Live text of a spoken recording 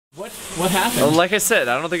What happened? Well, like I said,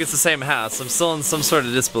 I don't think it's the same house. I'm still in some sort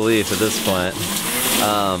of disbelief at this point.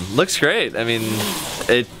 Looks great. I mean,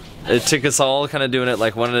 it took us all kind of doing it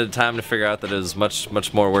like one at a time to figure out that it was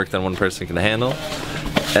much more work than one person can handle.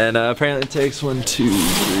 And apparently it takes 1, 2,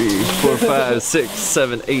 3, 4, 5, 6,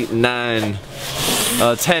 7, 8, 9,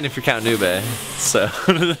 10 if you're counting Ube'S. So.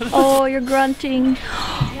 Oh, you're grunting.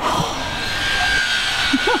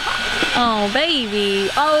 Oh, baby.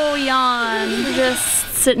 Oh, yawn. We're just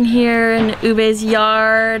sitting here in Ube'S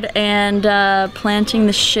yard and planting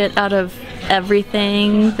the shit out of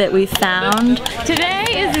everything that we found. Today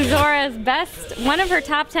is Zora's one of her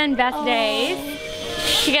top 10 best days.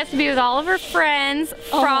 She gets to be with all of her friends,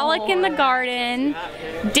 frolic in the garden,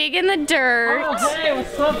 dig in the dirt, Hey,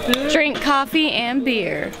 what's up, dude? drink coffee and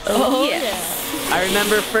beer. Oh yes. I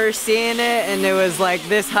remember first seeing it and it was like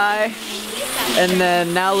this high, and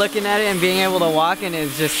then now looking at it and being able to walk in it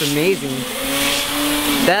is just amazing.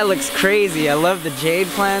 That looks crazy. I love the jade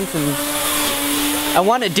plants and I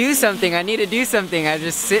want to do something. I need to do something. I'm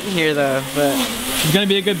just sitting here though, but It's gonna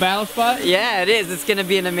be a good battle spot? yeah, it is. It's gonna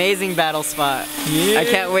be an amazing battle spot. Yeah. I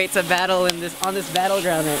can't wait to battle on this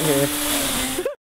battleground right here.